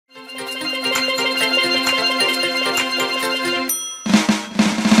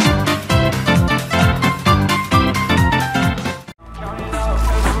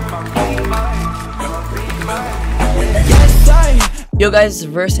Yo guys,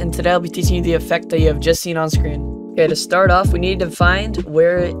 it's Verse, and today I'll be teaching you the effect that you have just seen on screen. Okay, to start off, we need to find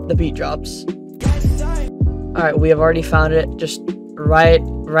where the beat drops. Alright, we have already found it, just right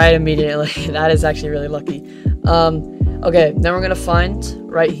immediately. That is actually really lucky. Okay, then we're gonna find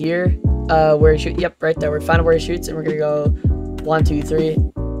right here, where he shoots. Yep, right there. We're finding where he shoots, and we're gonna go 1, 2, 3.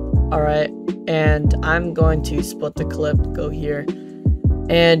 Alright, and I'm going to split the clip, go here,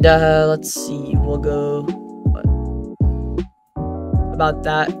 and let's see, we'll go about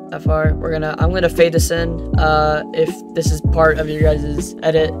that far. I'm gonna fade this in. If this is part of your guys'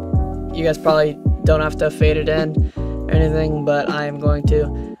 edit, you guys probably don't have to fade it in or anything, but I'm going to.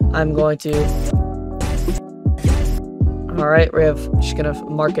 Alright, just gonna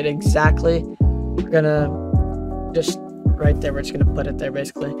mark it exactly. We're gonna just right there, we're just gonna put it there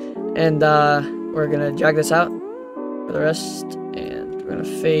basically, and we're gonna drag this out for the rest, and we're gonna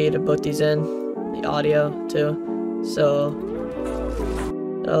fade both these in, the audio too, so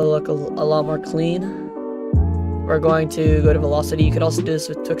it'll look a lot more clean. We're going to go to velocity. You could also do this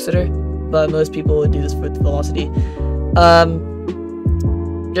with Twixter, but most people would do this with velocity.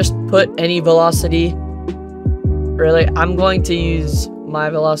 Just put any velocity. Really, I'm going to use my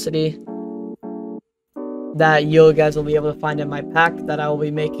velocity that you guys will be able to find in my pack that I will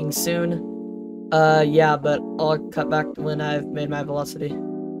be making soon. Yeah, but I'll cut back when I've made my velocity.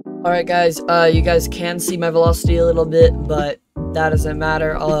 Alright guys, you guys can see my velocity a little bit, but that doesn't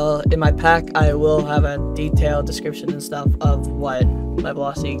matter. In my pack, I will have a detailed description and stuff of what my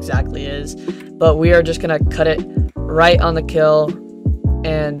velocity exactly is. But we are just gonna cut it right on the kill,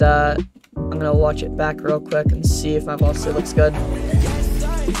 and I'm gonna watch it back real quick and see if my velocity looks good.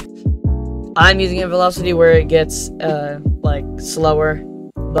 I'm using a velocity where it gets like slower,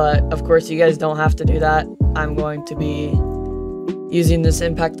 but of course you guys don't have to do that. I'm going to be using this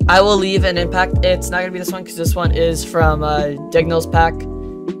impact. I will leave an impact. It's not gonna be this one because this one is from Dignal's pack,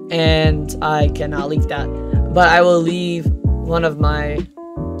 and I cannot leave that. But I will leave one of my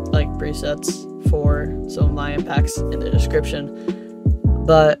like presets for some of my impacts in the description.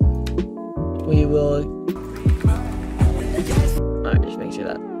 But we will. Alright, just make sure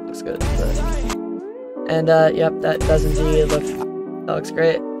that looks good. And yep, that does indeed look. That looks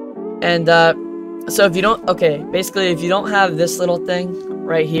great. And so if you don't, basically if you don't have this little thing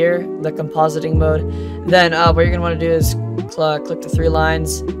right here, the compositing mode, then what you're gonna want to do is click the 3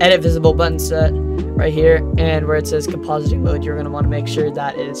 lines, edit visible button set right here, and where it says compositing mode, you're gonna want to make sure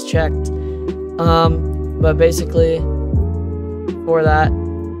that is checked. But basically for that,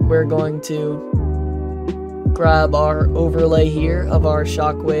 we're going to grab our overlay here of our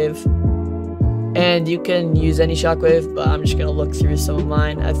Shockwave. And you can use any Shockwave, but I'm just gonna look through some of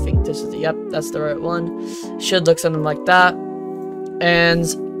mine. I think this is yep, that's the right one. Should look something like that. And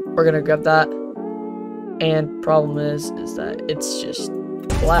we're gonna grab that. And problem is that it's just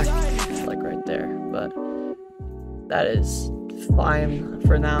black, like right there. But that is fine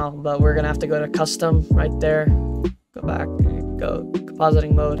for now. But we're gonna have to go to custom right there. Go back, go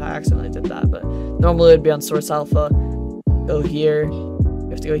compositing mode. I accidentally did that, but normally it would be on source alpha. Go here. You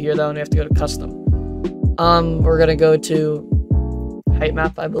have to go here though, and you have to go to custom. We're gonna go to height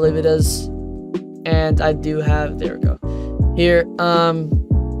map, I believe it is, and I do have, there we go, here, I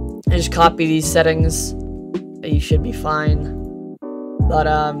just copy these settings, you should be fine, but,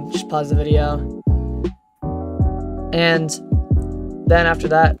 just pause the video, and then after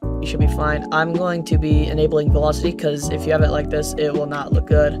that, you should be fine. I'm going to be enabling velocity, because if you have it like this, it will not look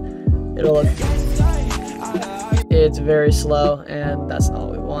good. It'll look, it's very slow, and that's not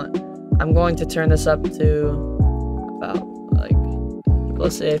what we want. I'm going to turn this up to about, like,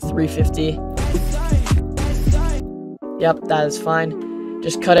 let's say 350. Yep, that is fine.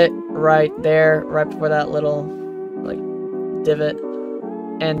 Just cut it right there, right before that little, like, divot.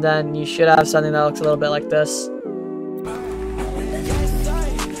 And then you should have something that looks a little bit like this.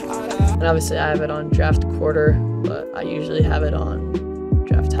 And obviously I have it on draft quarter, but I usually have it on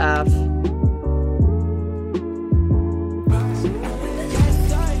draft half.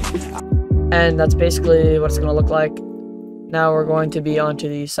 And that's basically what it's going to look like. Now we're going to be onto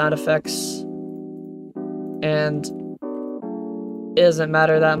the sound effects. And it doesn't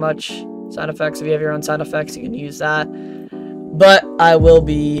matter that much. Sound effects, if you have your own sound effects, you can use that. But I will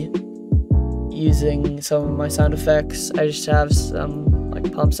be using some of my sound effects. I just have some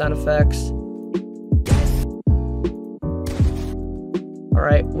like pump sound effects.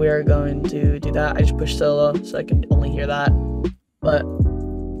 Alright, we are going to do that. I just push solo so I can only hear that. But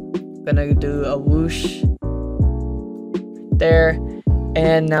gonna do a whoosh there,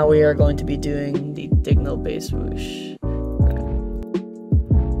 and now we are going to be doing the Dignal bass whoosh.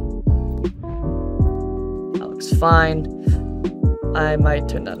 That looks fine. I might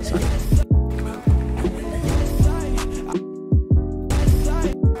turn that aside.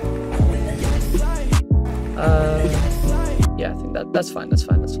 Yeah, I think that's fine.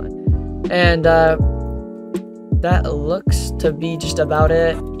 And that looks to be just about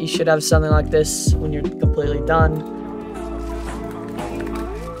it. You should have something like this when you're completely done.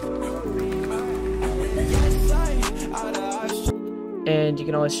 And you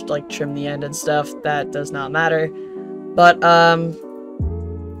can always like trim the end and stuff. That does not matter. But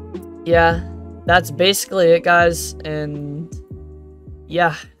yeah, that's basically it, guys. And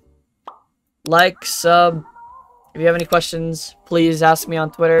yeah, like, sub. If you have any questions, please ask me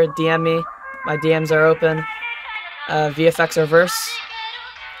on Twitter, DM me. My DMs are open. VFX or verse.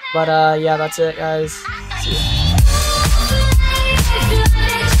 But yeah, that's it, guys. See ya.